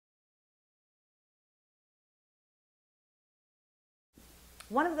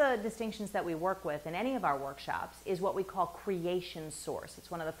One of the distinctions that we work with in any of our workshops is what we call creation source. It's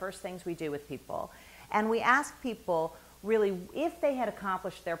one of the first things we do with people. And we ask people really, if they had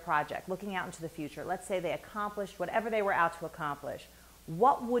accomplished their project, looking out into the future, let's say they accomplished whatever they were out to accomplish,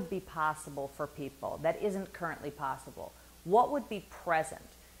 what would be possible for people that isn't currently possible? What would be present?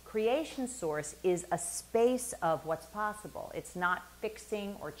 Creation source is a space of what's possible. It's not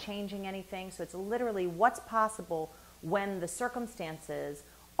fixing or changing anything, so it's literally what's possible when the circumstances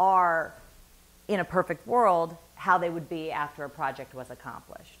are, in a perfect world, how they would be after a project was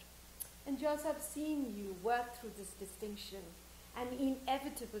accomplished. And Joss, I've seen you work through this distinction, and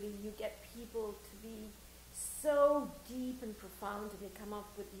inevitably you get people to be so deep and profound, and they come up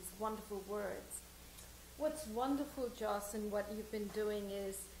with these wonderful words. What's wonderful, Joss, and what you've been doing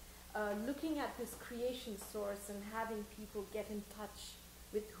is looking at this creation source and having people get in touch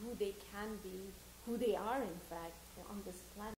with who they can be, who they are in fact, on this planet.